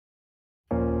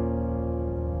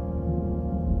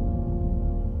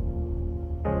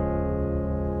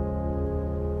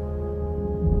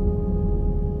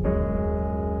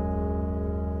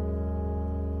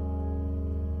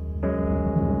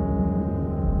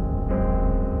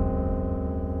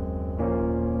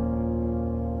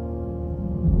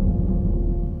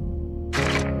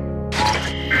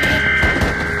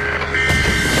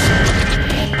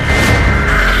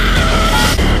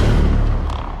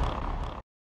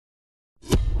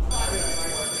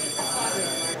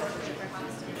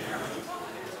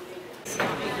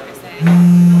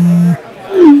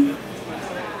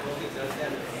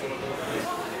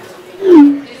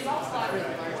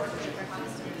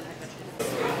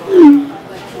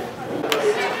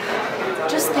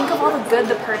good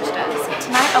the Purge does.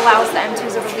 Tonight allows the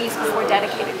M2s a release before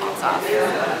dedicated kicks off.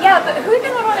 Yeah, but who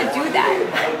even would want to do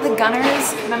that? The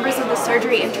gunners, members of the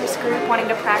surgery interest group wanting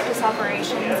to practice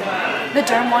operations, the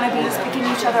derm wannabes picking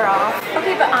each other off.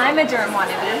 Okay, but I'm a derm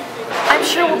wannabe. I'm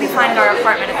sure we'll be fine at our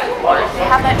apartment at the core. They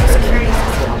have that new security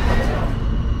system.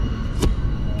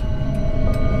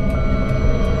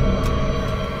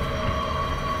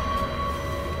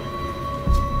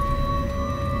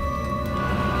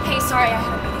 Hey, sorry, I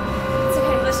had a meeting. It's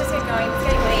okay, let's just get going. It's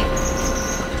getting late.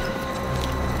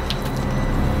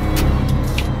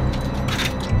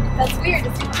 That's weird,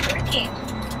 it's not working.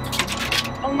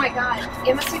 Oh my god,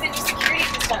 it must be the new security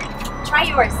system. Try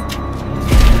yours.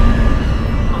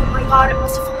 Oh my god, it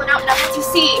must have fallen out. Now what do you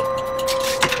see?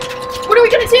 What are we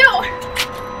gonna do?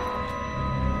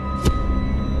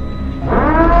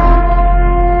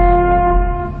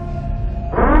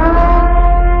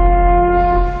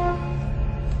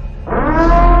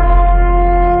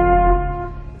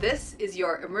 This is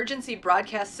your emergency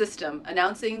broadcast system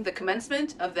announcing the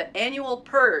commencement of the annual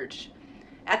Purge.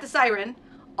 At the siren,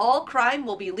 all crime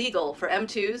will be legal for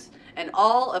M2s and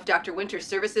all of Dr. Winter's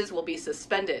services will be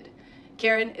suspended.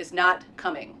 Karen is not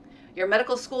coming. Your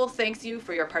medical school thanks you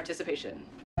for your participation.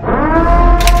 We're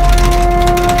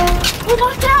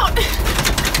locked out!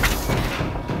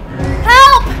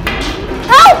 Help!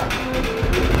 Help!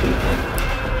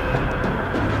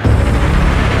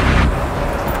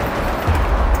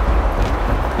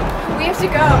 We have to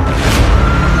go.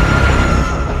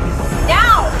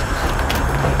 Now!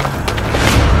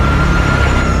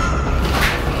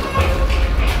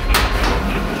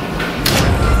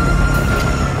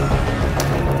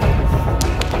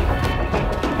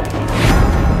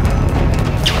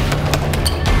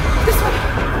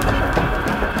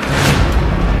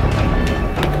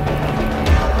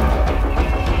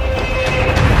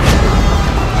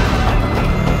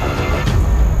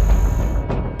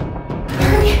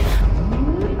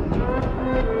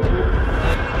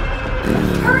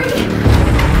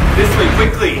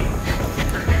 Quickly! We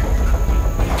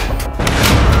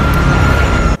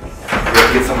have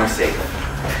to get somewhere safe.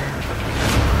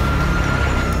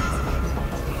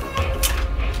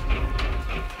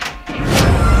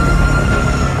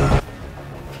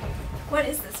 What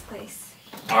is this place?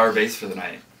 Our base for the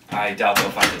night. I doubt they'll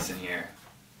find us in here.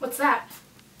 What's that?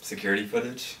 Security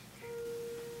footage?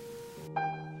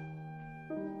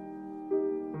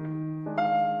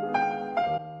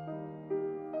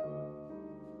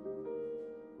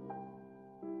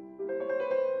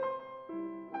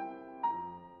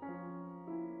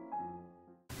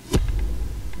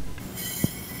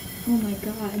 Oh my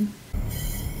god.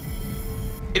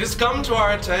 It has come to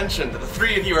our attention that the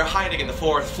three of you are hiding in the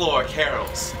 4th floor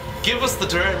Carol's. Give us the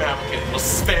derm applicant, we'll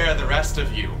spare the rest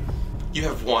of you. You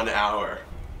have 1 hour.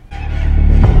 What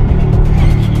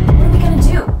are we gonna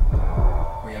do?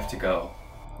 We have to go.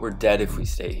 We're dead if we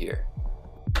stay here.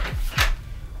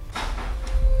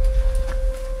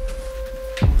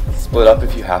 Split up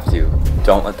if you have to.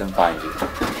 Don't let them find you.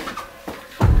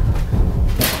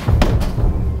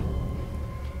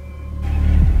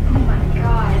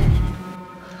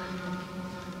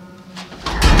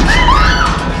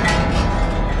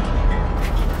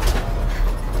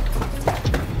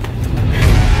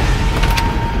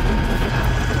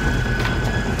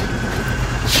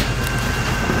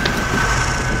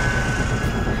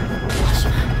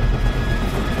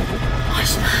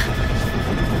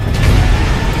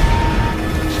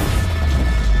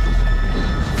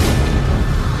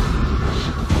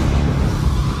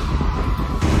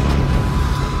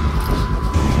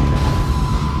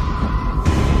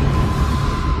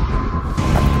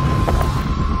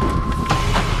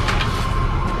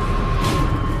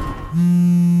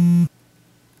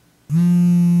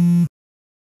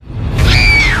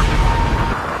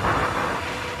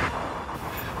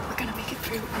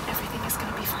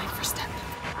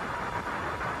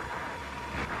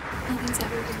 Nothing's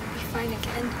ever gonna be fine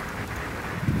again.